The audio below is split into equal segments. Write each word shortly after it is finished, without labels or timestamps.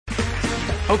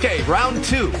Okay, round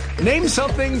two. Name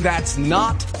something that's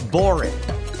not boring.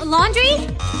 A laundry?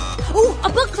 Ooh, a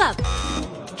book club.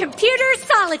 Computer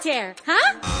solitaire,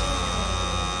 huh?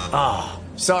 Ah, oh,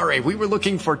 sorry. We were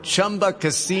looking for Chumba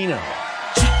Casino.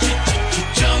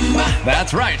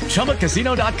 That's right.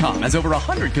 ChumbaCasino.com has over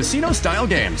 100 casino-style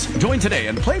games. Join today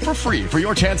and play for free for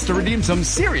your chance to redeem some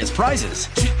serious prizes.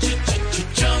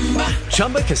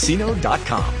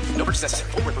 ChumbaCasino.com. No purchase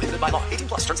necessary. Void where prohibited by law.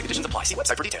 18+ terms and conditions apply. See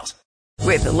website for details.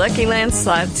 With the Lucky Land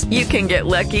Slots, you can get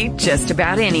lucky just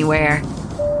about anywhere.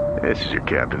 This is your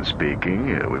captain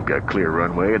speaking. We've got clear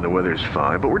runway and the weather's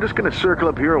fine, but we're just going to circle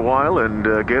up here a while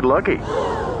and get lucky.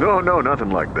 No, nothing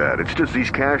like that. It's just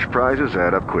these cash prizes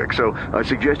add up quick. So I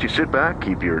suggest you sit back,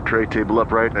 keep your tray table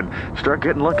upright, and start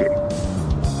getting lucky.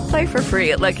 Play for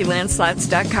free at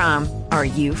LuckyLandSlots.com. Are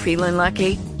you feeling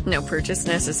lucky? No purchase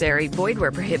necessary. Void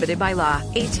where prohibited by law.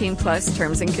 18+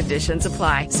 terms and conditions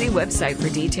apply. See website for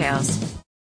details.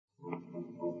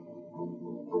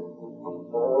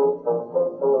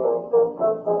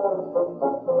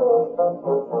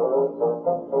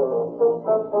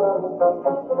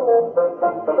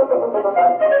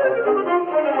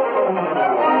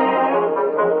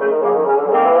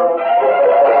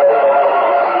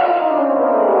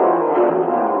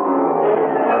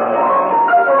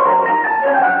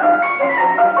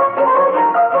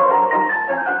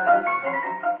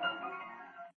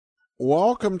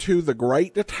 Welcome to the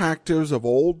Great Detectives of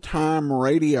Old Time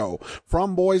Radio.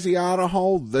 From Boise,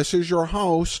 Idaho, this is your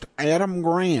host, Adam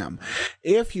Graham.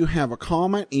 If you have a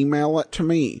comment, email it to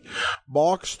me.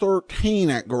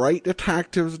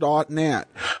 Box13@greatdetectives.net.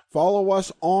 Follow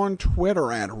us on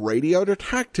Twitter at Radio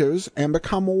Detectives and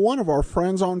become one of our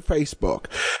friends on Facebook.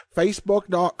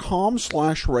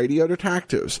 Facebook.com/Radio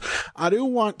Detectives. I do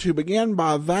want to begin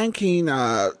by thanking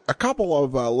a couple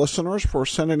of listeners for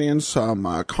sending in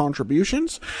some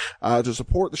contributions to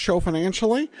support the show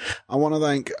financially. I want to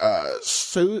thank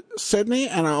Sydney,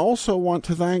 and I also want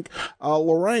to thank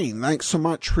Lorraine. Thanks so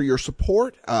much for your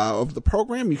support of the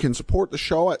program. You can support the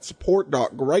show at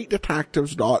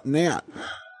support.greatdetectives.net.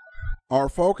 Our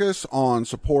focus on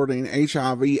supporting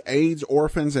HIV/AIDS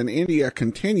orphans in India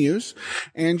continues,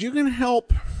 and you can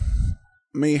help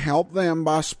me help them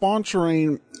by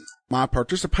sponsoring my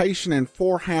participation in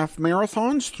 4 half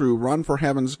marathons through Run for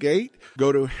Heaven's Gate.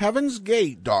 Go to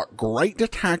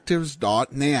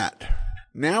heavensgate.greatdetectives.net.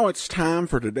 Now it's time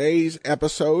for today's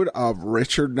episode of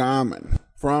Richard Diamond.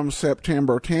 From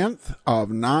September 10th of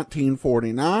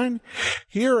 1949,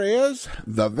 here is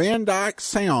the Van Dyke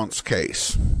Seance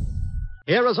Case.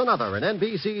 Here is another in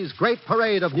NBC's great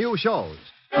parade of new shows.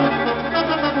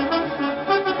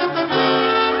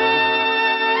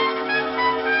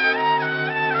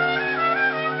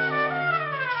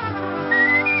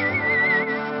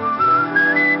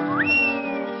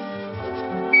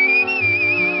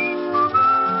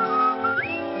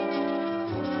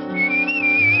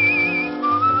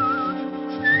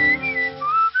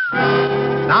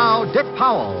 Now, Dick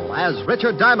Powell as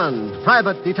Richard Diamond,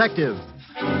 private detective.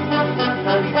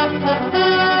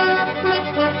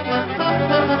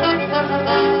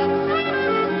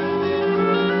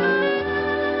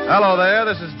 Hello there,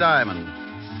 this is Diamond.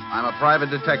 I'm a private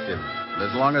detective. And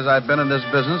as long as I've been in this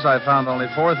business, I've found only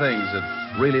 4 things that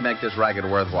really make this racket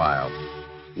worthwhile.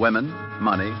 Women,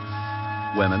 money,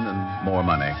 women, and more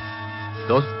money.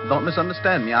 Don't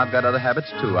misunderstand me. I've got other habits,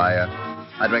 too. I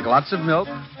drink lots of milk,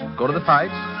 go to the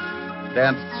fights,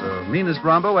 dance meanest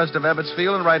rumba west of Ebbets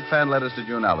Field, and write fan letters to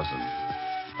June Allison.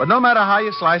 But no matter how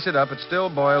you slice it up, it still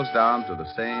boils down to the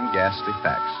same ghastly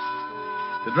facts.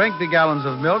 To drink the gallons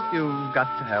of milk, you've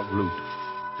got to have loot.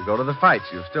 To go to the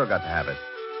fights, you've still got to have it.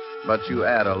 But you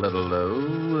add a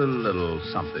little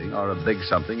something, or a big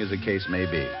something, as the case may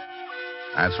be.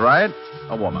 That's right,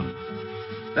 a woman.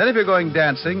 Then if you're going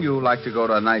dancing, you like to go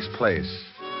to a nice place.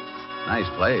 Nice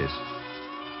place?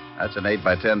 That's an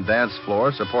 8x10 dance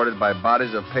floor supported by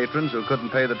bodies of patrons who couldn't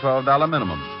pay the $12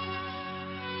 minimum.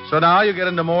 So now you get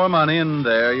into more money, and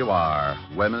there you are.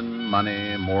 Women,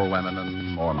 money, more women,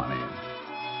 and more money.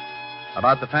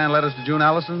 About the fan letters to June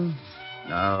Allison?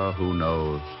 Oh, who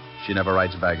knows? She never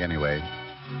writes back anyway.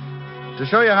 To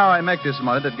show you how I make this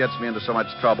money that gets me into so much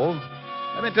trouble,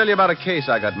 let me tell you about a case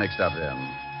I got mixed up in.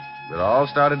 It all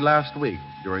started last week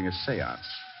during a seance.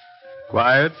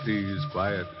 Quiet, please,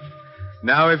 quiet.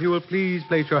 Now, if you will please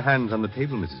place your hands on the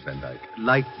table, Mrs. Van Dyke.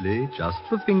 Lightly, just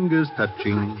the fingers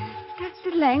touching.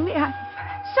 Dr. Langley, I'm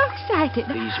so excited.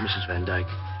 Please, Mrs. Van Dyke.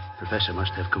 Professor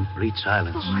must have complete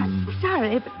silence. Oh, I'm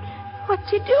sorry, but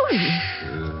what's he doing?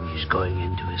 He's going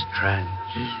into his trance.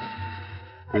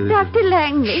 Dr.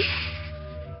 Langley,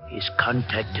 He's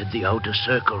contacted the outer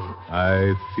circle.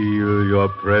 I feel your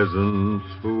presence.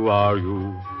 Who are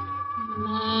you?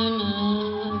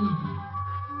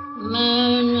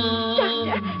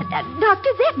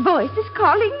 Doctor, that voice is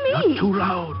calling me. Not too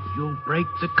loud. You'll break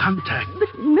the contact.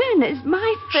 But Myrna's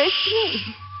my first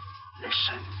name.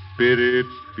 Listen. Spirit,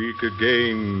 speak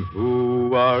again.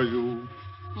 Who are you?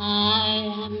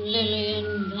 I am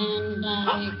Lillian Van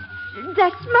Dyke.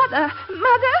 That's Mother.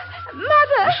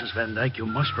 Mother! Mrs. Van Dyke, you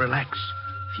must relax.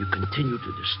 If you continue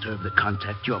to disturb the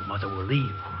contact, your mother will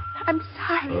leave. I'm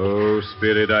sorry. Oh,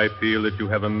 Spirit, I feel that you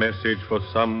have a message for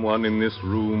someone in this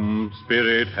room.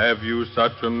 Spirit, have you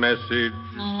such a message?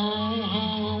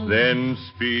 I have. Then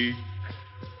speak.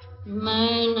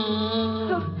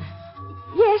 Myrna.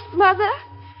 Yes, Mother?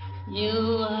 You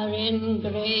are in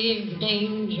grave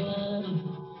danger.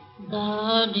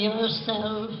 Guard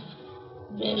yourself.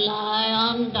 Rely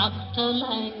on Dr.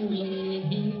 Langley.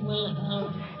 He will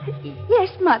help. Yes,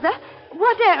 Mother.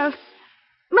 What else?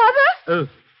 Mother?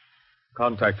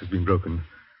 Contact has been broken.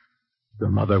 Your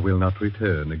mother will not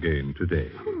return again today.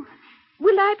 Oh,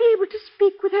 will I be able to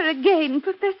speak with her again,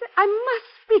 Professor? I must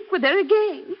speak with her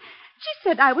again. She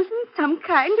said I was in some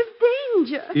kind of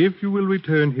danger. If you will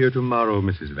return here tomorrow,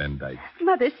 Mrs. Van Dyke.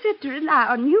 Mother said to rely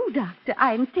on you, Doctor.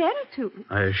 I intend to.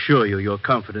 I assure you your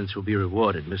confidence will be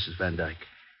rewarded, Mrs. Van Dyke.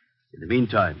 In the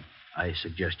meantime, I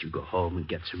suggest you go home and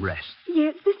get some rest.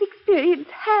 Yes, this experience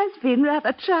has been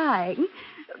rather trying.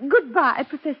 Goodbye,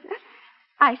 Professor.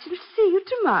 I shall see you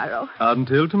tomorrow.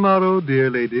 Until tomorrow, dear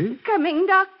lady. Coming,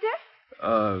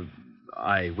 Doctor?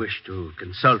 I wish to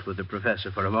consult with the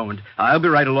professor for a moment. I'll be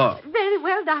right along. Very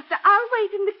well, Doctor. I'll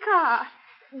wait in the car.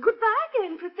 Goodbye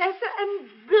again, Professor, and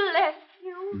bless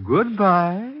you.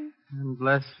 Goodbye, and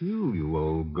bless you, you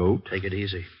old goat. Take it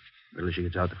easy. Wait till she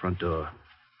gets out the front door.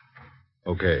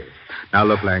 Okay. Now,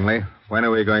 look, Langley. When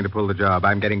are we going to pull the job?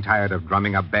 I'm getting tired of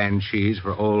drumming up banshees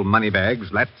for old moneybags.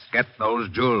 Let's get those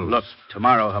jewels. Look,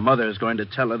 tomorrow her mother is going to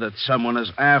tell her that someone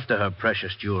is after her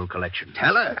precious jewel collection.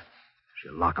 Tell her?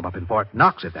 She'll lock him up in Fort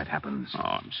Knox if that happens. Oh,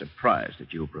 I'm surprised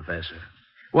at you, Professor.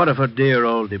 What if her dear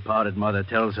old departed mother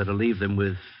tells her to leave them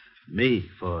with me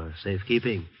for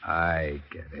safekeeping? I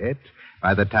get it.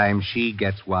 By the time she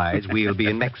gets wise, we'll be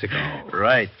in Mexico.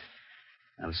 Right.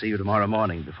 I'll see you tomorrow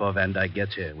morning before Van Dyke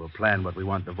gets here. We'll plan what we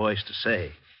want the voice to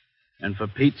say. And for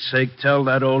Pete's sake, tell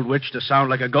that old witch to sound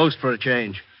like a ghost for a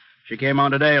change. She came on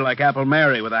today like Apple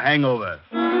Mary with a hangover.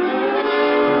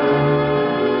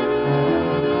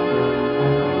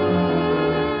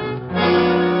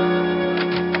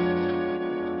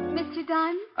 Mr.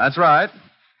 Diamond? That's right.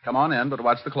 Come on in, but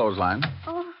watch the clothesline.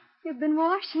 Oh, you've been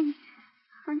washing.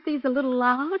 Aren't these a little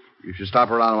loud? You should stop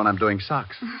around when I'm doing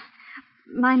socks.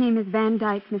 My name is Van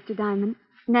Dyke, Mr. Diamond.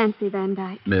 Nancy Van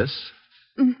Dyke. Miss?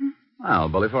 Mm-hmm. Well,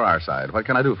 bully for our side. What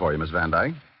can I do for you, Miss Van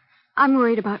Dyke? I'm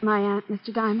worried about my aunt,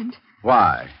 Mr. Diamond.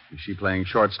 Why? Is she playing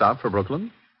shortstop for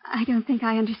Brooklyn? I don't think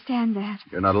I understand that.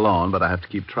 You're not alone, but I have to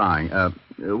keep trying.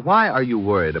 Why are you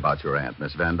worried about your aunt,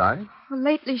 Miss Van Dyke? Well,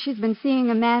 lately she's been seeing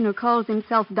a man who calls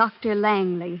himself Dr.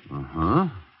 Langley. Uh-huh.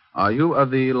 Are you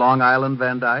of the Long Island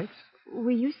Van Dykes?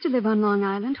 We used to live on Long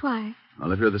Island. Why?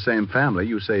 Well, if you're the same family,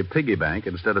 you say piggy bank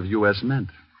instead of U.S. Mint.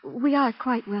 We are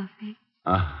quite wealthy.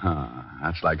 Uh-huh.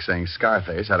 That's like saying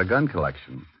Scarface had a gun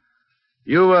collection.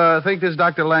 You think this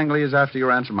Dr. Langley is after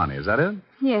your aunt's money, is that it?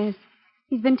 Yes.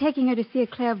 He's been taking her to see a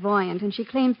clairvoyant, and she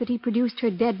claims that he produced her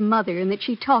dead mother and that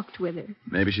she talked with her.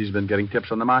 Maybe she's been getting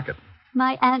tips on the market.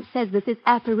 My aunt says that this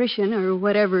apparition, or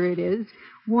whatever it is,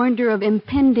 warned her of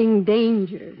impending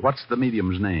danger. What's the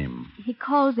medium's name? He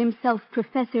calls himself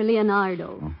Professor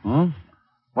Leonardo. Uh-huh.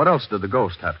 What else did the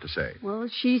ghost have to say? Well,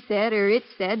 she said, or it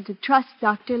said, to trust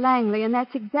Dr. Langley, and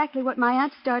that's exactly what my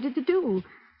aunt started to do.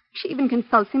 She even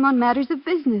consults him on matters of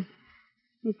business.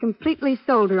 He's completely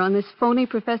sold her on this phony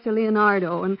Professor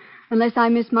Leonardo, and unless I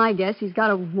miss my guess, he's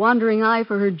got a wandering eye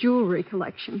for her jewelry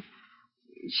collection.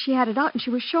 She had it out, and she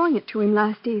was showing it to him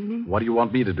last evening. What do you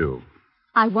want me to do?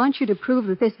 I want you to prove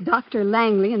that this Dr.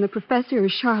 Langley and the professor are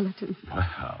charlatans.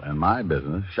 Well, in my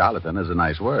business, charlatan is a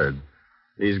nice word.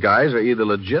 These guys are either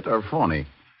legit or phony.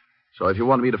 So if you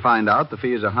want me to find out, the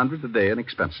fee is $100 a day in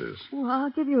expenses. Well,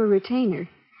 I'll give you a retainer.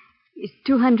 Is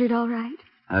 $200 all right?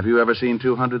 Have you ever seen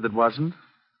 200 that wasn't?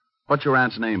 What's your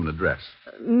aunt's name and address?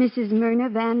 Mrs. Myrna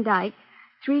Van Dyke,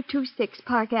 326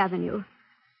 Park Avenue.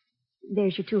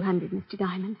 There's your 200, Mr.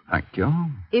 Diamond. Thank you.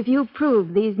 If you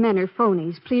prove these men are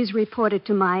phonies, please report it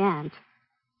to my aunt.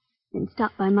 Then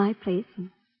stop by my place,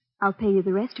 and I'll pay you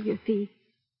the rest of your fee.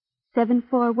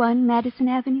 741 Madison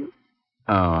Avenue.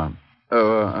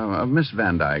 Miss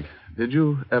Van Dyke, did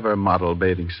you ever model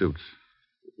bathing suits?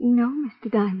 No,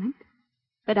 Mr. Diamond.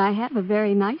 But I have a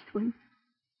very nice one.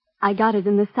 I got it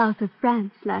in the south of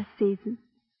France last season.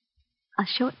 I'll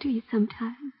show it to you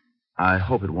sometime. I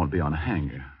hope it won't be on a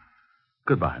hanger.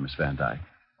 Goodbye, Miss Van Dyke.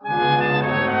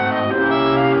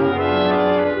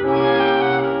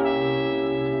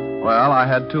 Well, I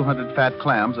had 200 fat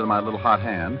clams in my little hot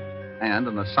hand and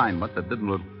an assignment that didn't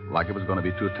look like it was going to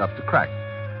be too tough to crack.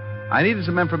 I needed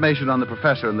some information on the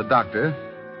professor and the doctor,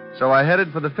 so I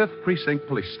headed for the 5th Precinct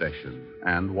Police Station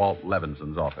and Walt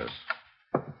Levinson's office.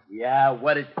 Yeah,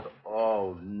 what is...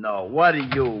 Oh, no. What do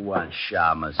you want,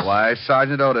 Shamus? Why,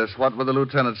 Sergeant Otis, what will the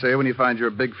lieutenant say when he finds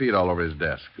your big feet all over his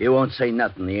desk? He won't say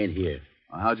nothing. He ain't here.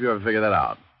 Well, how'd you ever figure that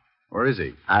out? Where is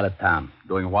he? Out of town.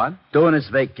 Doing what? Doing his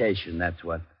vacation, that's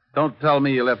what. Don't tell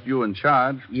me he left you in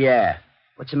charge. Yeah.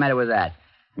 What's the matter with that?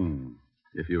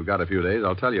 If you've got a few days,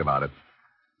 I'll tell you about it.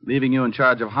 Leaving you in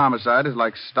charge of homicide is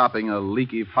like stopping a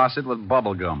leaky faucet with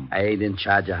bubble gum. I ain't in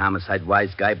charge of homicide,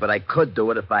 wise guy, but I could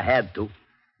do it if I had to.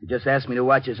 He just asked me to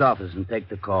watch his office and take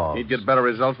the call. He'd get better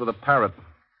results with a parrot.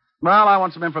 Well, I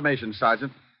want some information,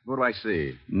 Sergeant. Who do I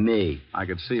see? Me. I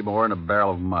could see more in a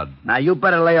barrel of mud. Now, you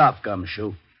better lay off,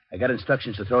 Gumshoe. I got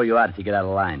instructions to throw you out if you get out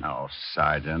of line. Oh,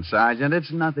 Sergeant,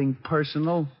 it's nothing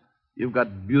personal. You've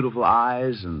got beautiful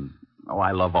eyes, and,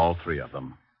 I love all three of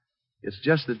them. It's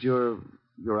just that you're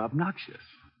obnoxious.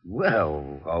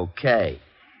 Well, okay.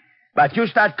 But you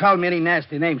start calling me any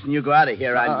nasty names and you go out of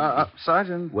here,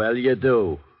 Sergeant. Well, you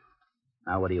do.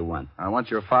 Now, what do you want? I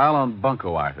want your file on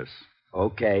buncoitis.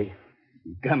 Okay.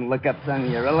 You gonna look up some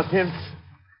of your relatives?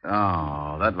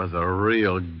 Oh, that was a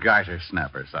real garter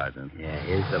snapper, Sergeant. Yeah,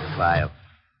 here's the file.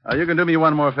 You can do me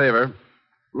one more favor.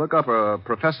 Look up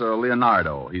Professor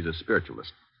Leonardo. He's a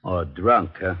spiritualist. Oh,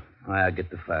 drunk, huh? I'll get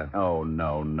the file. Oh,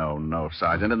 no,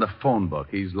 Sergeant. In the phone book,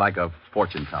 he's like a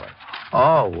fortune teller.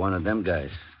 Oh, one of them guys.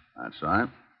 That's right.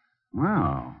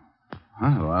 Wow.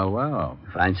 Well.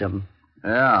 Find something?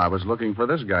 Yeah, I was looking for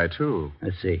this guy, too.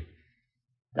 Let's see.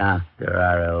 Dr.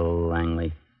 R.L.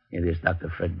 Langley. Alias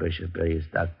Dr. Fred Bishop. Alias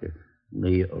Dr.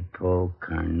 Leopold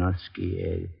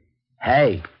Karnowski.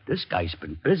 Hey, this guy's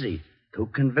been busy. 2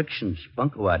 convictions.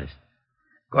 Buncoitis.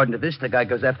 According to this, the guy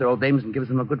goes after old dames and gives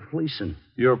them a good fleecing.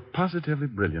 You're positively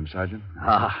brilliant, Sergeant.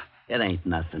 It ain't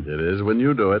nothing. It is when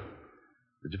you do it.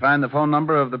 Did you find the phone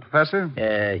number of the professor?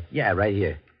 Yeah, right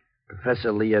here.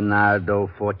 Professor Leonardo,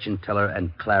 fortune teller,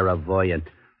 and clairvoyant.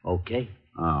 Okay?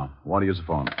 Oh, want to use the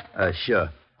phone? Sure.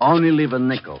 Only leave a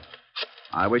nickel.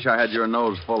 I wish I had your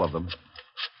nose full of them.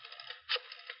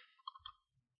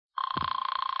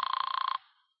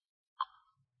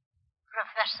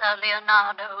 Professor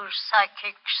Leonardo's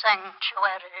Psychic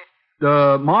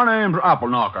Sanctuary. My name's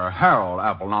Appleknocker, Harold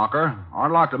Appleknocker.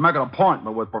 I'd like to make an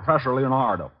appointment with Professor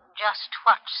Leonardo. Just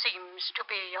what seems to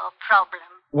be your problem?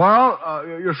 Well,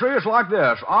 you see, it's like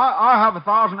this. I have a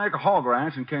 1,000-acre hog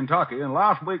ranch in Kentucky, and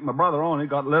last week my brother Oney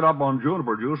got lit up on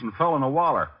juniper juice and fell in a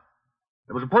waller.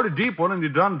 It was a pretty deep one, and he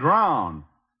done drowned.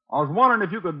 I was wondering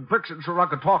if you could fix it so I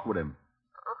could talk with him.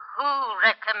 Who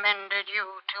recommended you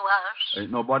to us?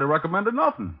 Ain't nobody recommended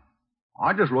nothing.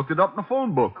 I just looked it up in the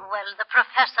phone book. Well, the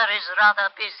professor is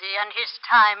rather busy, and his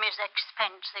time is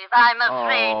expensive. I'm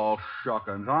afraid... Oh,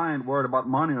 shuckins. I ain't worried about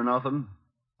money or nothing.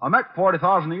 I make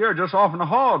 $40,000 a year just off in the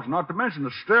hogs, not to mention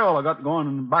the still I got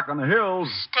going back on the hills.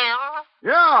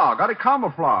 Still? Yeah, got it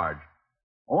camouflaged.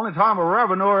 Only time a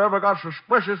revenuer ever got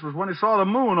suspicious was when he saw the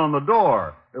moon on the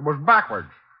door. It was backwards.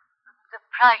 The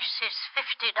price is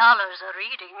 $50 a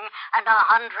reading, and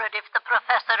 $100 if the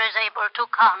professor is able to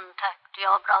contact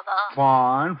your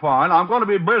brother. Fine. I'm going to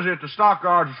be busy at the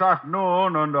stockyards this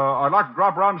afternoon, and I'd like to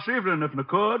drop around this evening if I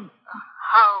could.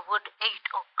 How would 8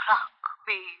 o'clock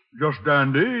be? Just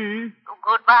dandy.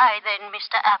 Goodbye, then,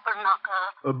 Mr.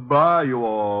 Appleknocker. Bye, you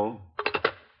all.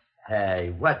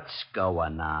 Hey, what's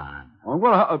going on? I'm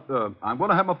going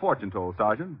to have my fortune told,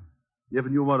 Sergeant. If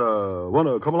you want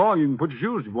to come along, you can put your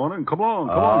shoes if you want to, and come along,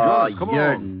 John, come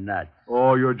you're along. Nuts.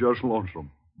 Oh, you're just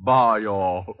lonesome. Bye,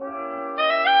 y'all.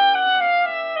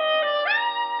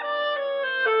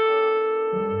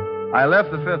 I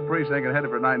left the 5th Precinct and headed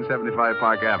for 975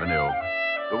 Park Avenue.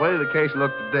 The way the case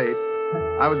looked to date,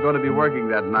 I was going to be working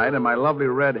that night, and my lovely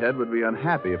redhead would be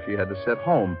unhappy if she had to sit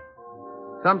home.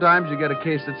 Sometimes you get a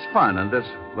case that's fun, and this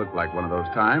looked like one of those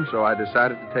times, so I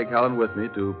decided to take Helen with me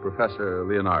to Professor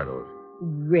Leonardo's.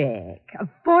 Rick, a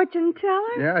fortune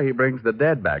teller? Yeah, he brings the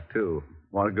dead back, too.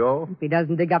 Want to go? If he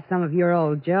doesn't dig up some of your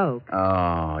old jokes.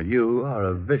 Oh, you are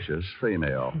a vicious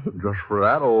female. Just for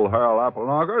that, old Harold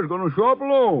Appleknocker is going to show up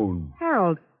alone.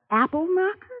 Harold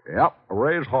Appleknocker? Yep,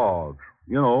 raise hogs.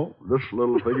 You know, this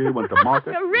little figure went to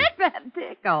market. Rick, that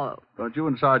tickle. Don't you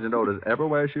and Sergeant Otis ever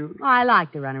wear shoes? Oh, I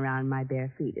like to run around in my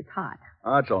bare feet. It's hot.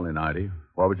 That's only 90.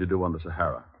 What would you do on the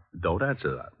Sahara? Don't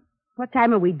answer that. What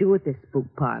time will we do at this spook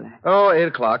parlor? Oh, 8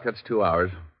 o'clock. That's 2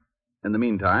 hours. In the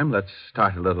meantime, let's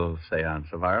start a little seance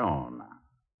of our own.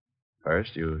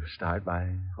 First, you start by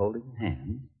holding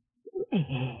hands.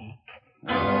 Rick.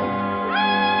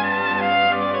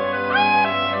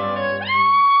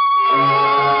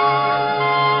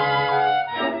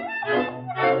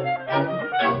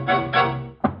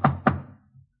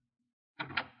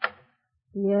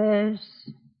 Yes.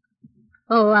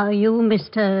 Oh, are you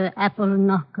Mr. Apple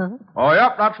Knocker? Oh,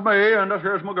 yep, that's me, and this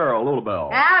here's my girl, Lulabelle.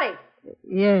 Howdy.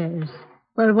 Yes.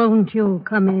 Well, won't you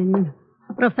come in?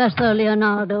 Professor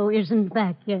Leonardo isn't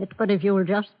back yet, but if you'll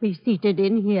just be seated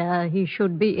in here, he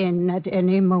should be in at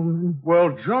any moment.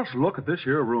 Well, just look at this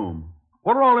here room.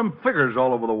 What are all them figures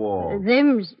all over the wall?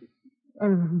 Those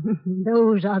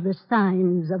are the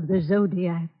signs of the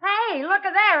zodiac. Hey, look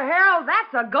at there, Harold.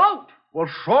 That's a goat. Well,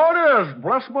 so it is.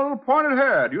 Bless my little pointed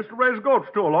head. Used to raise goats,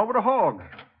 too, along with the hogs.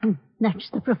 That's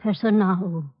the professor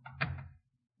now.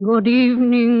 Good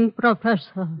evening,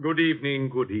 Professor. Good evening,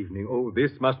 good evening. Oh,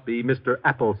 this must be Mr.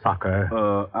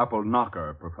 Applesucker. Apple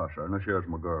Knocker, Professor. And this here's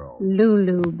my girl.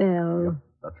 Lulu Bell. Yep,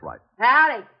 that's right.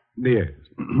 Howdy. Yes.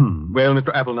 Well,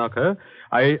 Mr. Appleknocker,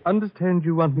 I understand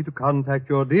you want me to contact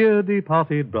your dear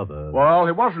departed brother. Well,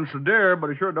 he wasn't so dear,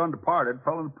 but he sure done departed.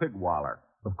 Fell in a pig waller.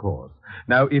 Of course.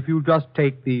 Now, if you just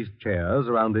take these chairs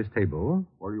around this table.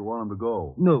 Where do you want him to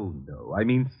go? No. I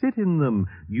mean, sit in them.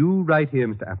 You right here,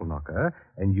 Mr. Appleknocker,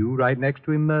 and you right next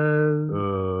to him,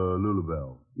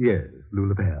 Lulabelle. Yes,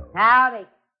 Lulabelle. Howdy.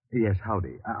 Yes,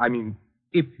 howdy. I mean,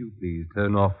 if you please,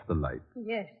 turn off the light.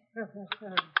 Yes,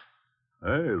 Professor.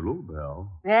 Hey, Lulabelle.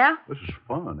 Yeah? This is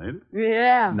fun, ain't it?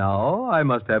 Yeah. Now, I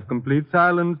must have complete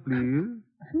silence,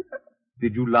 please.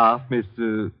 Did you laugh, Miss,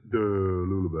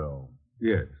 Lulabelle?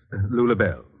 Yes,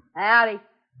 Lulabelle. Howdy.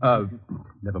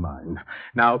 Never mind.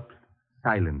 Now,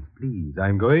 silence, please.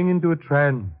 I'm going into a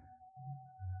trance.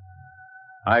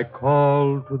 I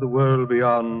call to the world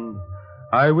beyond.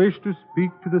 I wish to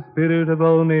speak to the spirit of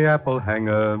Oni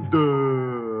Applehanger.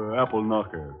 Apple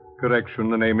Knocker. Correction,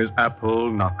 the name is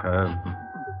Apple Knocker.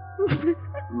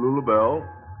 Lulabelle.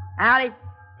 Howdy.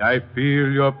 I feel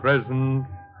your presence.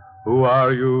 Who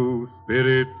are you,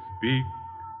 spirit? Speak.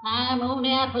 I'm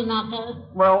Oni Apple Knocker.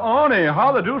 Well, Oni,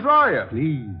 how the deuce are you?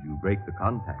 Please, you break the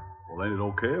contact. Well, ain't it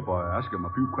okay if I ask him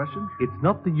a few questions? It's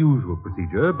not the usual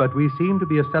procedure, but we seem to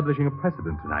be establishing a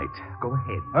precedent tonight. Go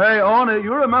ahead. Hey, Oni,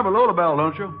 you remember Lulabelle,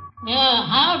 don't you? Yeah,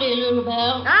 howdy, Lulu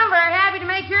Bell. I'm very happy to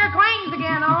make your acquaintance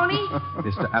again, Oni.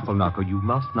 Mr. Appleknocker, you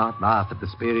must not laugh at the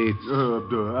spirits.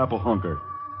 Apple Hunker.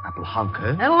 Apple Hunker?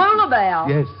 And Lulabelle.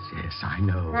 Yes, I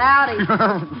know. Howdy.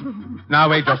 Now,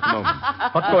 wait just a moment.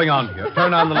 What's going on here?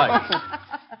 Turn on the lights.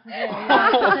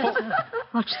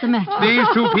 What's the matter? These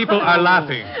two people are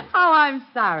laughing. Oh, I'm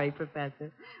sorry,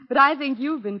 Professor. But I think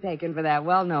you've been taken for that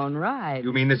well-known ride.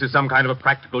 You mean this is some kind of a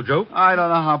practical joke? I don't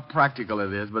know how practical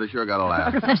it is, but it sure got a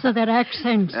laugh. Professor, their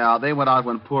accents. Yeah, they went out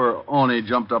when poor Oni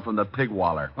jumped up from the pig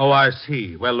waller. Oh, I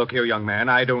see. Well, look here, young man.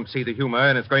 I don't see the humor,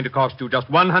 and it's going to cost you just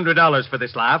 $100 for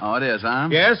this laugh. Oh, it is, huh?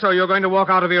 Yes, or you're going to walk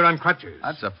out of here on crutches.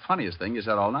 That's the funniest thing you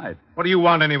said all night. What do you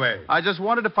want, anyway? I just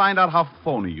wanted to find out how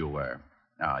phony you were.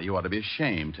 Now, you ought to be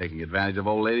ashamed taking advantage of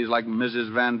old ladies like Mrs.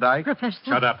 Van Dyke. Professor.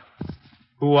 Shut up.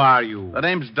 Who are you? The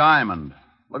name's Diamond.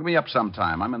 Look me up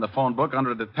sometime. I'm in the phone book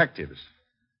under detectives.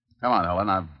 Come on, Helen.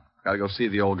 I've got to go see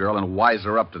the old girl and wise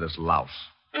her up to this louse.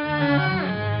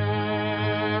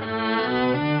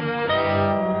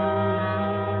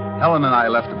 Helen and I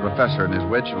left the professor and his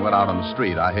witch and went out on the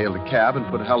street. I hailed a cab and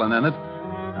put Helen in it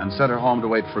and sent her home to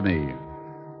wait for me.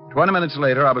 20 minutes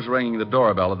later, I was ringing the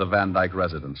doorbell of the Van Dyke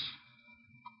residence.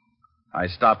 I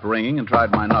stopped ringing and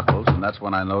tried my knuckles, and that's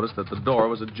when I noticed that the door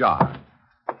was ajar.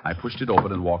 I pushed it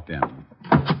open and walked in.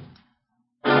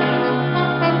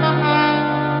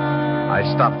 I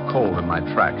stopped cold in my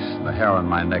tracks. The hair on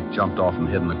my neck jumped off and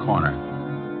hid in the corner.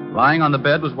 Lying on the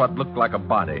bed was what looked like a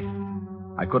body.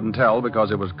 I couldn't tell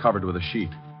because it was covered with a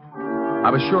sheet. I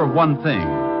was sure of one thing.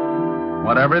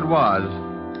 Whatever it was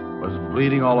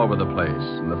bleeding all over the place,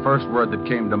 and the first word that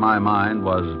came to my mind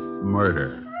was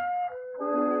murder.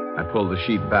 I pulled the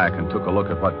sheet back and took a look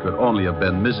at what could only have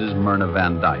been Mrs. Myrna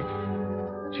Van Dyke.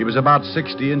 She was about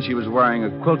 60, and she was wearing a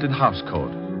quilted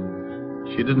housecoat.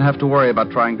 She didn't have to worry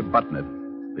about trying to button it,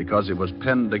 because it was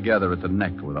pinned together at the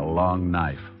neck with a long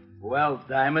knife. Well,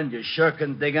 Diamond, you sure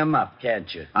can dig 'em up, can't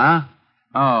you? Huh?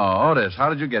 Oh, Otis, how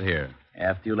did you get here?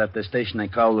 After you left the station, I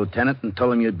called the lieutenant and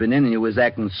told him you'd been in and you was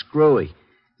acting screwy.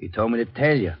 He told me to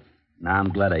tell you. Now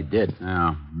I'm glad I did.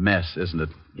 Yeah, mess, isn't it?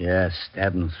 Yeah,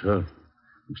 stabbed in the throat.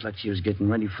 Looks like she was getting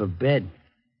ready for bed.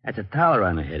 That's a towel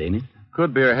around her head, ain't it?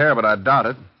 Could be her hair, but I doubt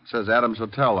it. It says Adams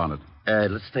Hotel on it.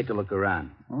 Let's take a look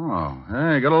around. Oh,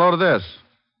 hey, get a load of this.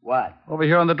 What? Over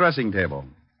here on the dressing table.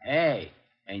 Hey,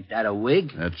 ain't that a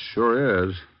wig? It sure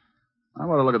is. I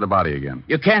want to look at the body again.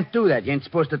 You can't do that. You ain't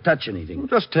supposed to touch anything. I'm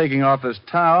just taking off this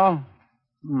towel.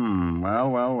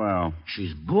 Well.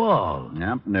 She's bald.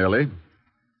 Yep, nearly.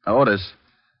 Otis,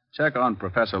 check on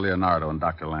Professor Leonardo and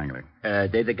Dr. Langley.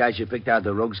 They the guys you picked out of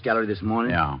the Rogues Gallery this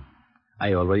morning? Yeah.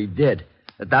 I already did.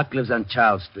 The doc lives on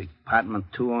Charles Street, apartment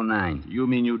 209. You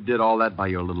mean you did all that by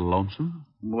your little lonesome?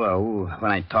 Well,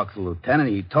 when I talked to the lieutenant,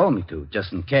 he told me to,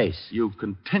 just in case. You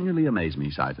continually amaze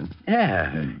me, Sergeant.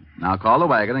 Yeah. Now call the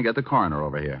wagon and get the coroner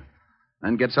over here.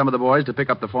 Then get some of the boys to pick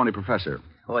up the phony professor.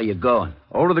 Where you going?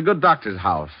 Over to the good doctor's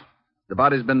house. The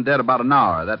body's been dead about an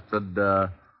hour. That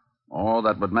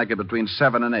would make it between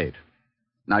 7 and 8.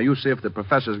 Now, you see if the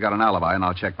professor's got an alibi, and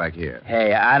I'll check back here.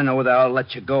 Hey, I don't know whether I'll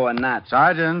let you go or not.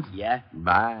 Sergeant. Yeah?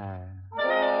 Bye.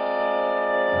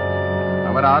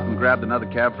 I went out and grabbed another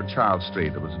cab for Charles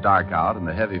Street. It was dark out, and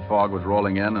the heavy fog was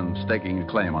rolling in and staking a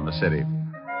claim on the city.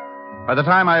 By the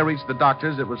time I reached the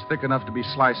doctor's, it was thick enough to be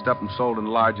sliced up and sold in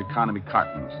large economy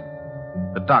cartons.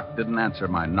 The doc didn't answer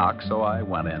my knock, so I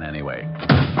went in anyway.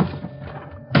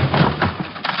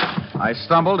 I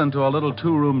stumbled into a little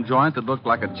two-room joint that looked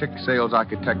like a chick sales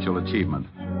architectural achievement.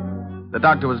 The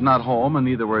doctor was not home, and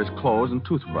neither were his clothes and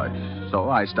toothbrush, so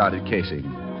I started casing.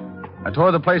 I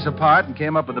tore the place apart and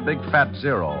came up with a big fat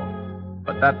 0.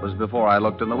 But that was before I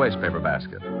looked in the wastepaper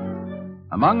basket.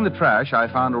 Among the trash, I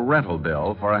found a rental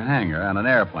bill for a hangar and an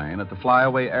airplane at the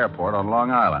Flyaway Airport on Long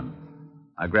Island.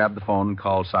 I grabbed the phone and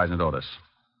called Sergeant Otis.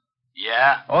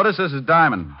 Yeah? Otis, this is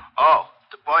Diamond. Oh,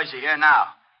 the boys are here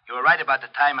now. You were right about the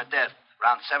time of death,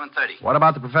 around 7:30. What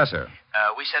about the professor?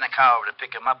 We sent a car over to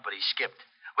pick him up, but he skipped.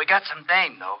 We got some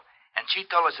dame, though, and she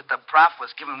told us that the prof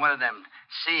was giving one of them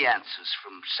C answers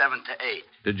from 7 to 8.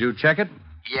 Did you check it?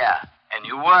 Yeah, and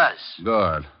you was.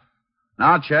 Good.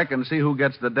 Now check and see who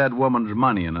gets the dead woman's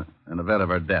money in event of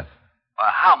her death.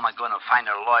 Well, how am I going to find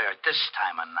her lawyer at this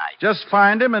time of night? Just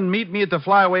find him and meet me at the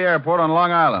Flyaway Airport on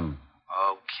Long Island.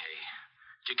 Okay.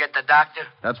 Did you get the doctor?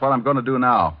 That's what I'm going to do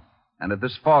now. And if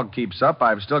this fog keeps up,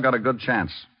 I've still got a good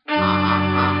chance.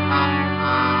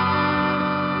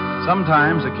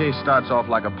 Sometimes a case starts off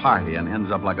like a party and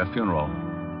ends up like a funeral.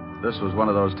 This was one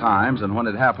of those times, and when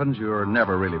it happens, you're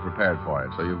never really prepared for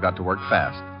it, so you've got to work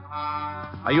fast.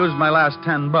 I used my last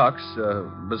 $10,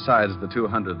 besides the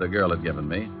 $200 the girl had given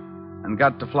me, and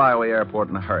got to Flyaway Airport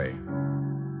in a hurry.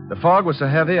 The fog was so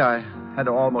heavy, I had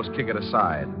to almost kick it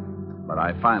aside. But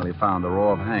I finally found the row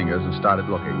of hangars and started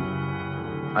looking.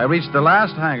 I reached the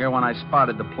last hangar when I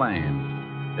spotted the plane.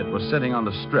 It was sitting on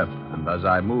the strip, and as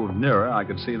I moved nearer, I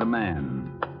could see the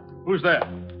man. Who's there?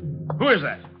 Who is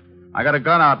that? I got a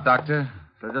gun out, Doctor,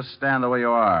 so just stand the way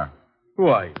you are. Who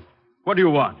are you? What do you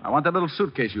want? I want that little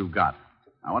suitcase you've got.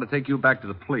 I want to take you back to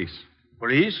the police.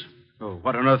 Police? Oh,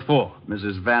 what on earth for?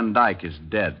 Mrs. Van Dyke is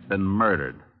dead, been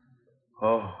murdered.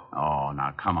 Oh. Oh,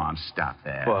 now, come on, stop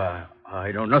that. Why,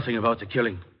 I know nothing about the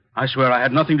killing. I swear I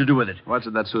had nothing to do with it. What's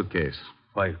in that suitcase?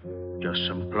 Why, just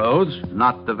some clothes.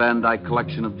 Not the Van Dyke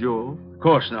collection of jewels? Of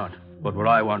course not. What would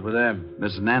I want with them?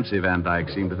 Miss Nancy Van Dyke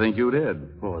seemed to think you did.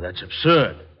 Oh, that's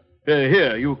absurd.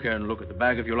 Here, you can look at the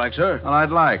bag if you like, sir. Well, I'd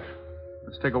like.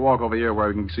 Let's take a walk over here where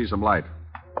we can see some light.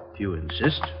 If you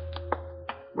insist.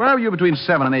 Where were you between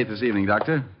 7 and 8 this evening,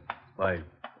 Doctor? Why,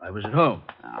 I was at home.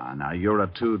 Now, you're a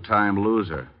two-time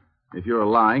loser. If you're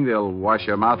lying, they'll wash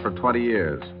your mouth for 20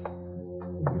 years.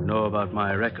 You know about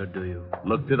my record, do you?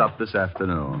 Looked it up this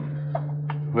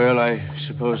afternoon. Well, I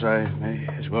suppose I may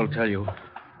as well tell you.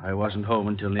 I wasn't home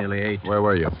until nearly 8. Where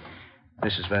were you?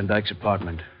 Mrs. Van Dyke's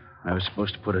apartment. I was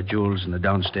supposed to put her jewels in the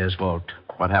downstairs vault.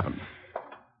 What happened?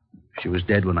 She was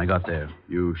dead when I got there.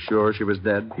 You sure she was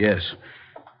dead? Yes. She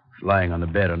was lying on the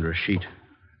bed under a sheet.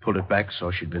 Pulled it back,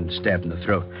 saw she'd been stabbed in the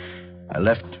throat. I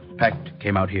left, packed,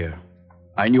 came out here.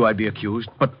 I knew I'd be accused,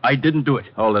 but I didn't do it.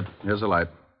 Hold it. Here's a light.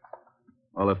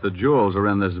 Well, if the jewels are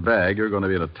in this bag, you're going to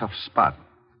be in a tough spot.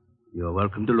 You're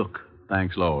welcome to look.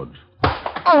 Thanks loads.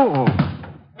 Oh!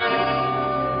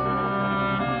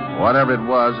 Whatever it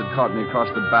was, it caught me across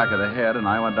the back of the head, and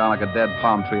I went down like a dead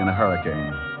palm tree in a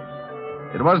hurricane.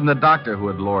 It wasn't the doctor who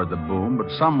had lowered the boom,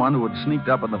 but someone who had sneaked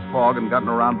up in the fog and gotten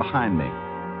around behind me.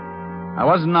 I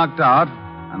wasn't knocked out,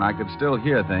 and I could still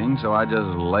hear things, so I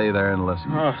just lay there and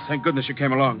listened. Oh, thank goodness you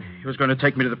came along. He was going to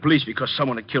take me to the police because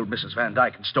someone had killed Mrs. Van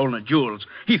Dyke and stolen her jewels.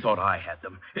 He thought I had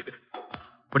them.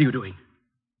 What are you doing?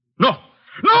 No!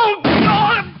 No!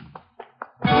 No!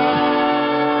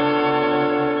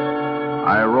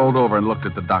 I rolled over and looked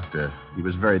at the doctor. He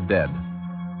was very dead.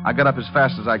 I got up as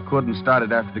fast as I could and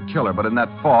started after the killer, but in that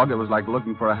fog, it was like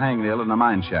looking for a hangnail in a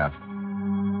mine shaft.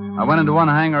 I went into one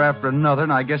hangar after another,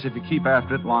 and I guess if you keep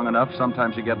after it long enough,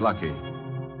 sometimes you get lucky.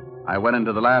 I went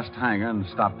into the last hangar and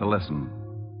stopped to listen.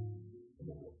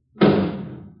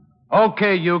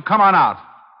 Okay, you, come on out.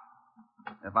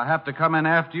 If I have to come in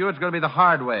after you, it's going to be the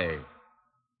hard way.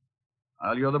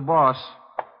 Well, you're the boss.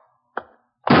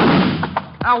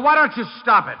 Now, why don't you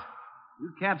stop it?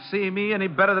 You can't see me any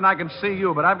better than I can see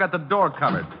you, but I've got the door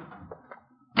covered.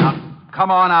 Now, come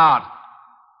on out.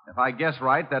 If I guess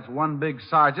right, that's one big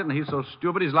sergeant, and he's so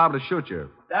stupid he's liable to shoot you.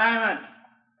 Diamond!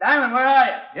 Diamond, where are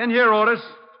you? In here, Otis.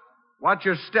 Watch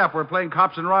your step. We're playing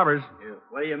cops and robbers.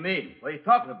 What do you mean? What are you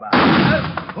talking about?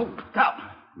 Oh, stop.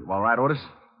 You all right, Otis?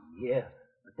 Yeah,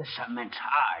 but this cement's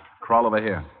hard. Crawl over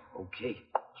here. Okay.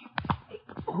 Hey,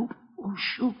 who's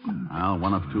shooting? Well,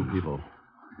 one of two people.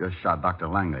 Just shot Dr.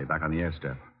 Langley back on the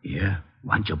airstrip. Yeah?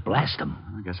 Why don't you blast him?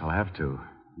 I guess I'll have to.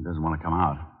 He doesn't want to come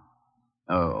out.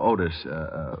 Otis,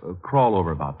 crawl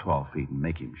over about 12 feet and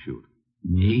make him shoot.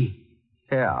 Me?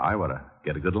 Yeah, I ought to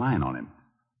get a good line on him.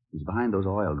 He's behind those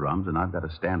oil drums, and I've got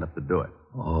to stand up to do it.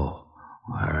 Oh, all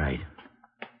right.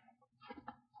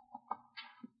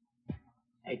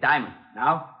 Hey, Diamond,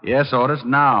 now? Yes, Otis,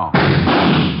 now.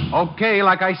 Okay,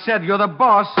 like I said, you're the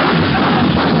boss.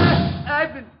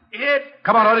 I've been hit.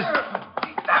 Come on, Otis.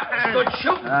 Good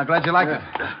shooting. Glad you liked it.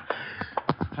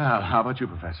 Well, how about you,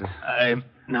 Professor? I'm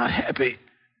not happy.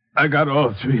 I got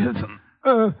all three of them.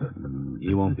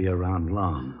 You won't be around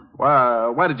long.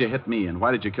 Why did you hit me, and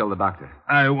why did you kill the doctor?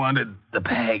 I wanted the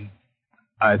bag.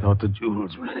 I thought the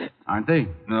jewels were in it. Aren't they?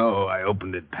 No, I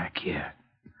opened it back here.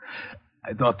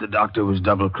 I thought the doctor was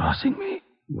double-crossing me.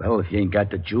 Well, if you ain't got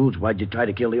the jewels, why'd you try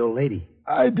to kill the old lady?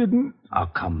 I didn't. Oh,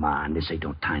 come on. This ain't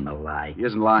no time to lie. He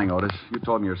isn't lying, Otis. You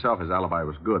told me yourself his alibi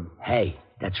was good. Hey,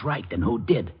 that's right. Then who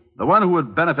did? The one who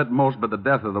would benefit most by the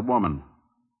death of the woman.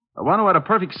 The one who had a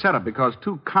perfect setup because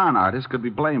two con artists could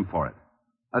be blamed for it.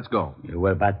 Let's go. Yeah,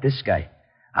 what about this guy?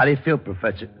 How do you feel,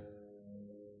 Professor?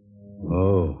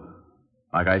 Oh.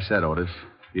 Like I said, Otis,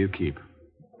 you keep.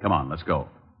 Come on, let's go.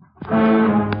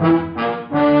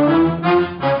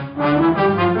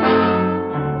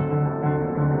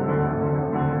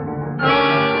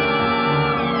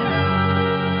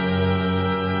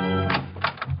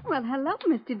 Well, hello,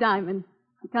 Mr. Diamond.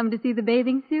 You come to see the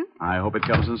bathing suit? I hope it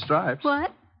comes in stripes.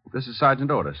 What? This is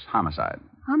Sergeant Otis, homicide.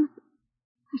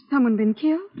 Has someone been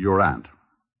killed? Your aunt.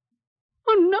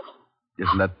 Oh, no.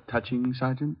 Isn't that touching,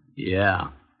 Sergeant? Yeah.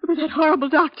 But that horrible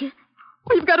doctor.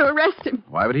 We've got to arrest him.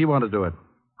 Why would he want to do it?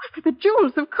 For the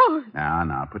jewels, of course.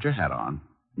 Now, put your hat on.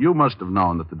 You must have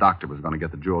known that the doctor was going to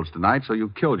get the jewels tonight, so you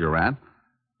killed your aunt,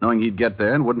 knowing he'd get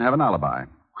there and wouldn't have an alibi.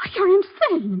 Why, you're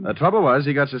insane. The trouble was,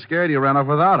 he got so scared he ran off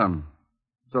without him.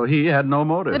 So he had no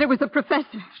motive. That it was the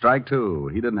professor. Strike two.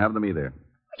 He didn't have them either.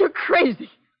 You're crazy.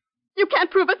 You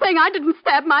can't prove a thing. I didn't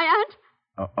stab my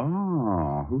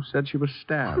aunt. Who said she was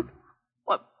stabbed?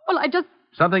 Well, I just...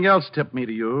 Something else tipped me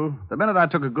to you. The minute I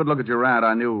took a good look at your aunt,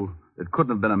 I knew it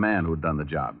couldn't have been a man who'd done the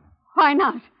job. Why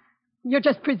not? You're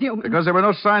just presuming. Because there were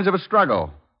no signs of a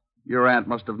struggle. Your aunt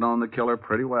must have known the killer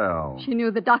pretty well. She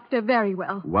knew the doctor very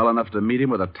well. Well enough to meet him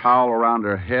with a towel around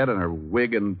her head and her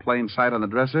wig in plain sight on the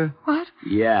dresser? What?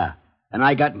 Yeah. And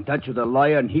I got in touch with a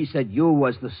lawyer, and he said you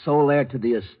was the sole heir to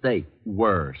the estate.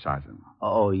 Were, Sergeant.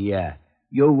 Oh, yeah.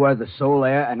 You were the sole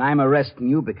heir, and I'm arresting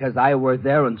you because I were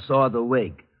there and saw the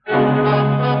wig.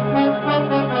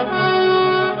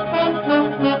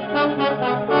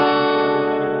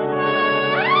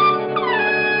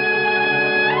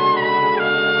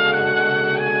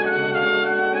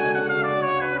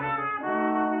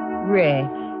 Rick,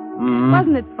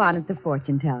 wasn't it fun at the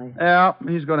fortune teller? Yeah,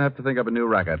 he's going to have to think up a new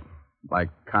racket. Like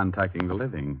contacting the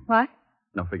living. What?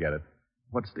 No, forget it.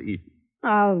 What's to eat?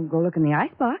 I'll go look in the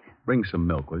icebox. Bring some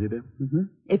milk, will you, dear? Mm-hmm.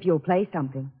 If you'll play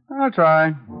something. I'll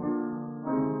try.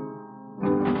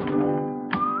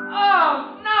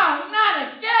 Oh, no,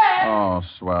 not again! Oh,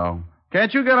 swell.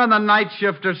 Can't you get on the night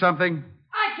shift or something?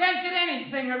 I can't get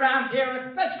anything around here,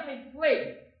 especially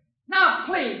sleep. Now,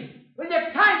 please, will you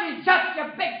kindly shut your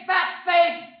big fat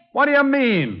face? What do you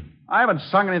mean? I haven't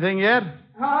sung anything yet.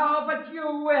 Oh, but you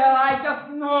will. I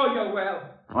just know you will.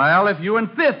 Well, if you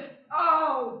insist.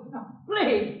 Oh, no,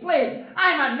 please, please.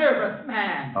 I'm a nervous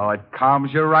man. Oh, it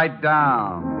calms you right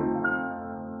down.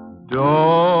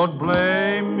 Don't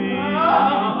blame me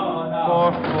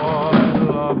for falling in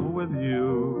love with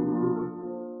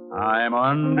you. I'm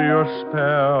under your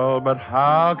spell, but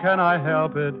how can I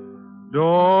help it?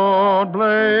 Don't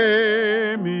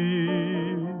blame me.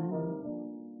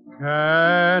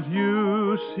 Can't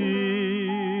you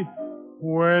see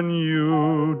when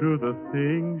you do the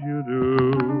things you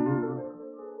do?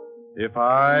 If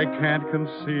I can't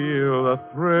conceal the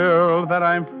thrill that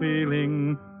I'm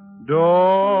feeling,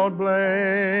 don't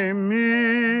blame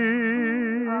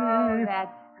me. Oh,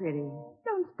 that's pretty.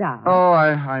 Don't stop. Oh,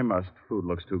 I must. Food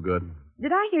looks too good.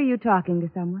 Did I hear you talking to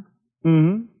someone?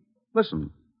 Mm-hmm. Listen.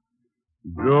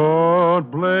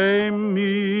 Don't blame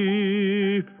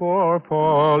me for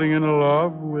falling in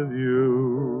love with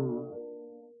you.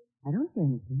 I don't hear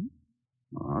anything.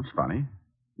 Oh, that's funny.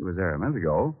 He was there a minute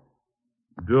ago.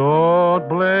 Don't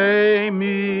blame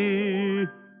me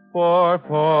for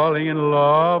falling in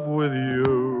love with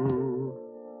you.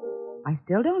 I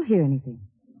still don't hear anything.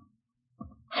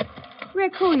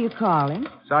 Rick, who are you calling?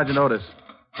 Sergeant Otis.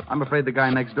 I'm afraid the guy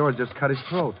next door has just cut his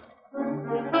throat.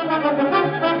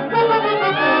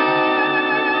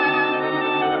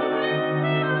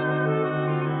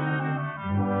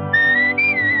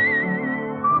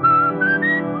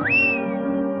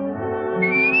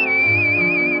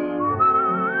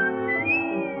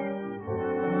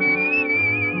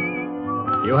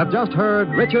 You have just heard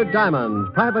Richard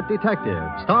Diamond, Private Detective,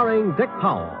 starring Dick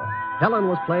Powell. Helen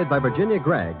was played by Virginia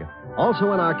Gregg.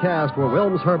 Also in our cast were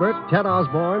Wilms Herbert, Ted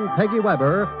Osborne, Peggy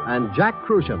Weber, and Jack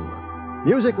Crucian.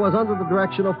 Music was under the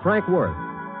direction of Frank Worth.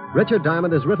 Richard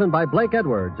Diamond is written by Blake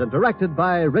Edwards and directed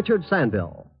by Richard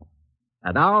Sandville.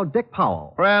 And now, Dick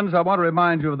Powell. Friends, I want to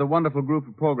remind you of the wonderful group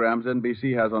of programs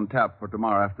NBC has on tap for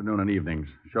tomorrow afternoon and evenings.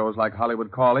 Shows like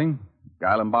Hollywood Calling,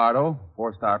 Guy Lombardo,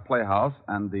 Four-Star Playhouse,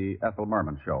 and The Ethel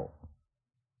Merman Show.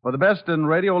 For the best in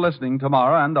radio listening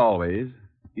tomorrow and always,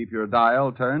 keep your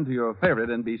dial turned to your favorite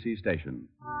NBC station.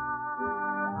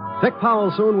 Dick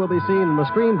Powell soon will be seen in the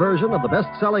screen version of the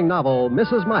best-selling novel,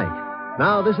 Mrs. Mike.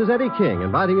 Now, this is Eddie King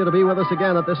inviting you to be with us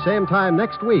again at the same time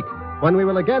next week when we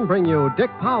will again bring you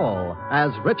Dick Powell as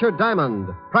Richard Diamond,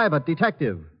 Private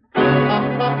Detective.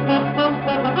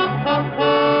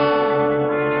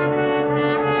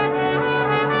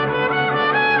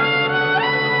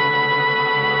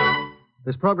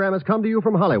 This program has come to you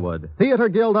from Hollywood. Theater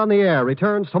Guild on the Air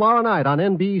returns tomorrow night on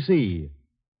NBC.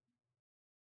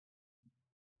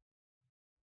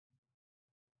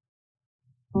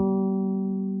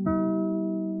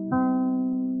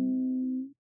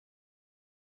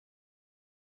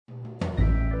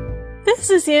 This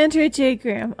is Andrea J.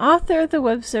 Graham, author of the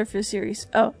Web Surfer series.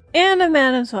 Oh, and a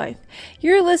Madam's Wife.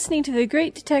 You're listening to the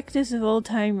Great Detectives of Old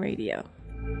Time Radio.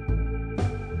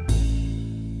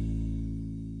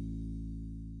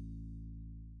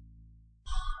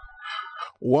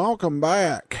 Welcome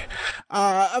back.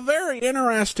 A very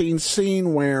interesting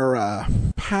scene where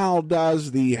Powell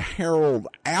does the Harold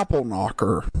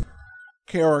Appleknocker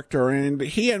character, and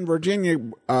he and Virginia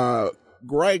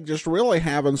Gregg just really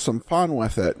having some fun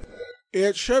with it.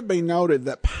 It should be noted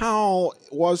that Powell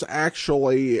was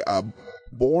actually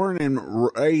born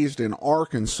and raised in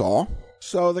Arkansas.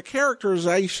 So the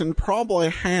characterization probably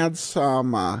had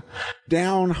some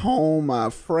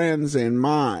down-home friends in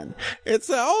mind. It's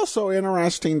also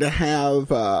interesting to have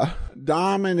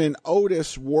Diamond and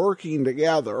Otis working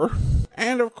together.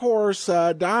 And, of course,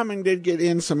 Diamond did get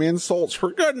in some insults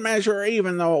for good measure,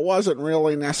 even though it wasn't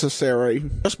really necessary,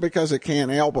 just because he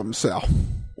can't help himself.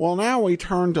 Well, now we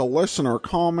turn to listener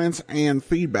comments and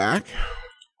feedback.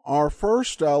 Our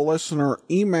first listener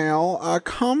email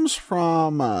comes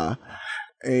from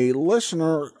a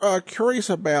listener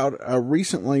curious about a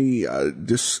recently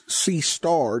deceased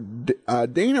star.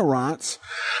 Dana writes,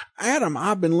 Adam,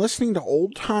 I've been listening to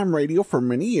old-time radio for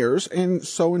many years and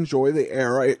so enjoy the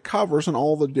era it covers and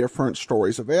all the different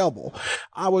stories available.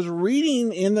 I was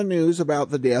reading in the news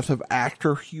about the death of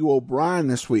actor Hugh O'Brien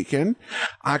this weekend.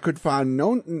 I could find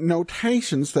no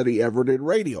notations that he ever did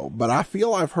radio, but I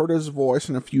feel I've heard his voice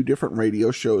in a few different radio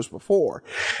shows before.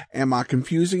 Am I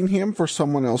confusing him for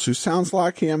someone else who sounds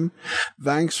like him?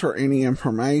 Thanks for any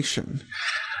information.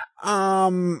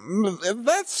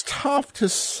 That's tough to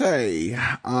say,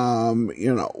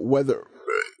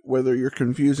 whether you're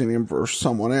confusing him for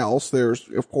someone else. There's,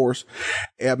 of course,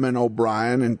 Edmund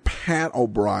O'Brien and Pat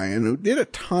O'Brien, who did a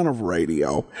ton of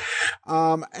radio.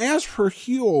 As for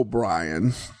Hugh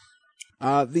O'Brien,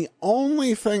 the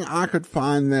only thing I could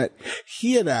find that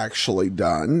he had actually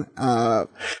done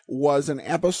was an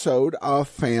episode of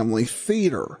Family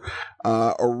Theater.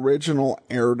 Original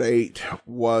air date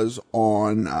was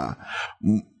on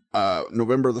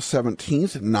November the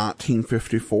 17th,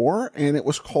 1954, and it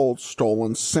was called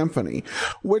Stolen Symphony,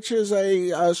 which is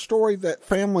a story that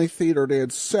Family Theater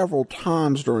did several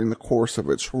times during the course of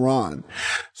its run.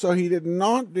 So he did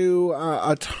not do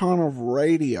a ton of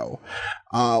radio.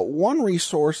 One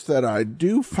resource that I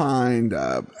do find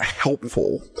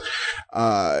helpful,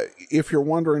 if you're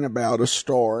wondering about a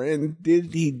star and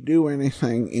did he do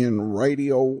anything in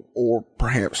radio or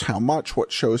perhaps how much,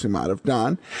 what shows he might have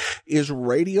done, is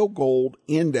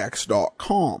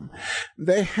RadioGoldIndex.com.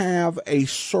 They have a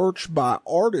search by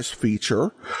artist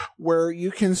feature where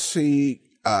you can see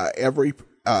every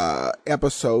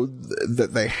episode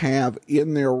that they have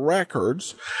in their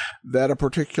records that a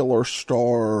particular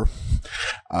star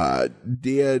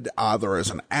did either as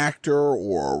an actor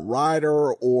or a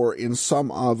writer or in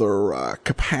some other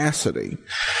capacity.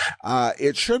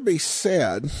 It should be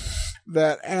said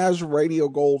that as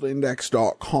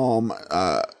RadioGoldIndex.com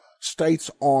states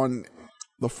on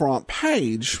the front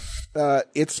page,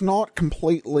 it's not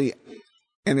completely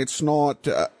and it's not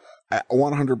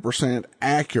 100%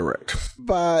 accurate,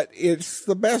 but it's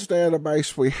the best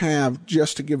database we have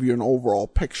just to give you an overall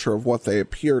picture of what they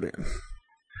appeared in.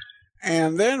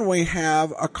 And then we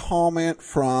have a comment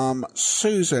from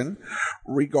Susan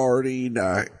regarding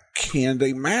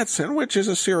Candy Matson, which is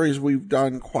a series we've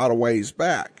done quite a ways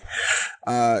back.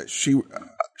 She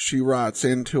writes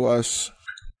into us,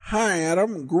 "Hi,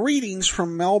 Adam. Greetings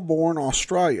from Melbourne,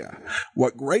 Australia.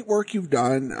 What great work you've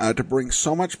done to bring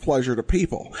so much pleasure to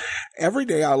people. Every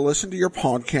day I listen to your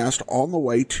podcast on the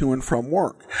way to and from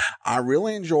work. I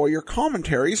really enjoy your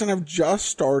commentaries and have just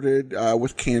started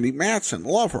with Candy Matson.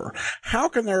 Love her. How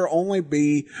can there only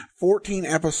be 14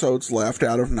 episodes left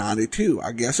out of 92?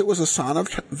 I guess it was a sign of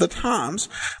the times,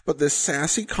 but this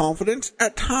sassy, confident,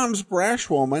 at times brash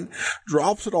woman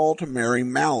drops it all to marry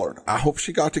Mallard. I hope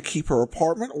she got to keep her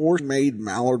apartment or made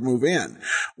Mallard move in.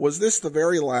 Was this the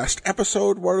very last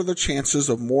episode? What are the chances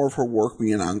of more of her work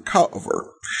being uncovered?"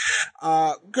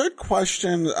 Good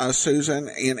question, Susan.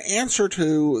 In answer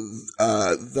to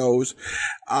those,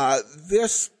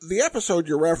 the episode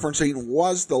you're referencing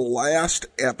was the last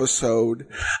episode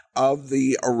of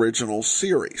the original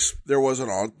series. There was an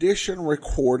audition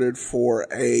recorded for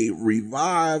a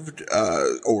revived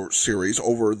series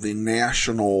over the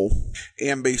national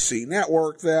NBC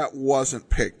network that wasn't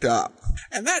picked up.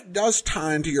 And that does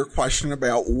tie into your question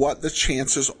about what the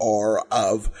chances are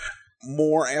of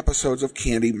more episodes of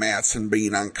Candy Matson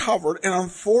being uncovered. And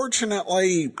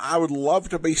unfortunately, I would love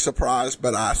to be surprised,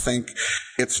 but I think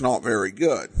it's not very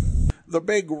good. The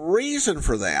big reason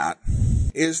for that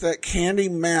is that Candy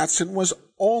Matson was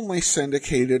only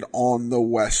syndicated on the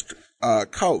West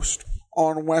Coast,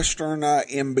 on Western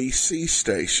NBC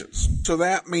stations. So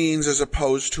that means as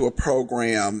opposed to a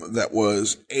program that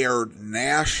was aired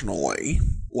nationally,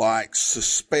 like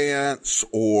Suspense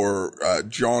or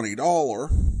Johnny Dollar,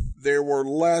 there were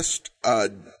less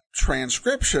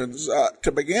transcriptions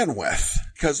to begin with,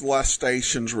 because less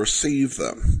stations received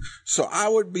them. So I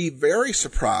would be very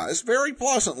surprised, very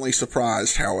pleasantly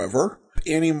surprised, however,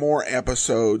 any more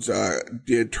episodes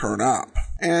did turn up.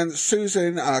 And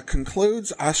Susan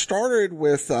concludes, "I started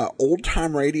with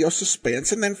old-time radio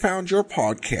suspense and then found your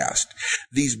podcast.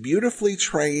 These beautifully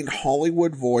trained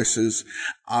Hollywood voices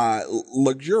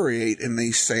luxuriate in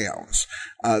these sounds.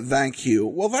 Thank you."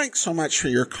 Well, thanks so much for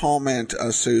your comment,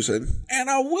 Susan. And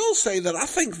I will say that I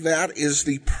think that is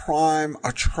the prime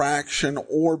attraction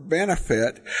or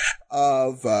benefit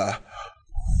of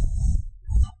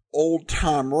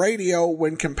old-time radio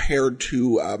when compared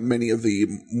to many of the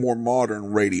more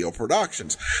modern radio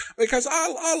productions. Because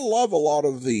I love a lot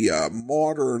of the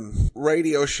modern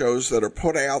radio shows that are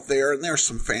put out there, and there's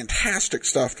some fantastic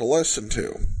stuff to listen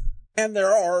to. And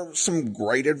there are some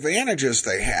great advantages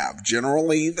they have.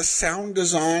 Generally, the sound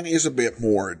design is a bit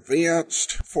more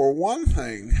advanced, for one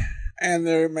thing, and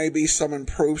there may be some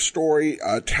improved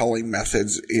storytelling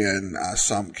methods in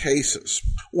some cases.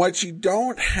 What you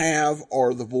don't have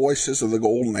are the voices of the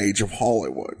golden age of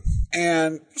Hollywood.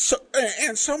 And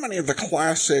so many of the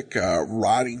classic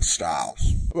writing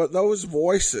styles. But those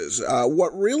voices,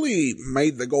 what really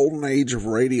made the golden age of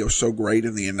radio so great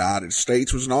in the United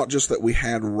States was not just that we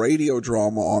had radio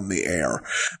drama on the air,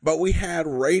 but we had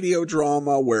radio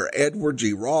drama where Edward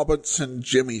G. Robinson,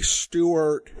 Jimmy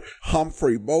Stewart,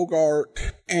 Humphrey Bogart,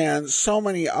 and so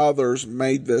many others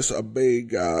made this a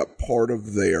big part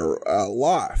of their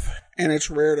life. And it's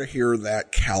rare to hear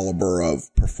that caliber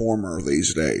of performer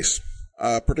these days.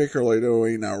 particularly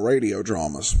doing radio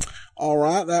dramas. All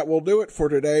right, that will do it for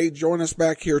today. Join us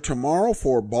back here tomorrow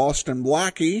for Boston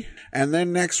Blackie, and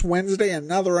then next Wednesday,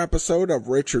 another episode of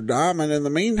Richard Diamond. In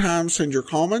the meantime, send your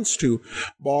comments to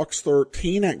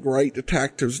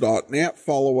box13@greatdetectives.net.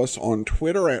 Follow us on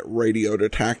Twitter at Radio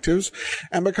Detectives,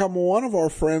 and become one of our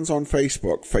friends on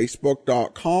Facebook,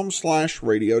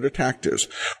 facebook.com/Radio Detectives.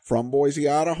 From Boise,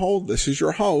 Idaho, this is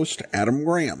your host, Adam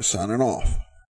Graham, signing off.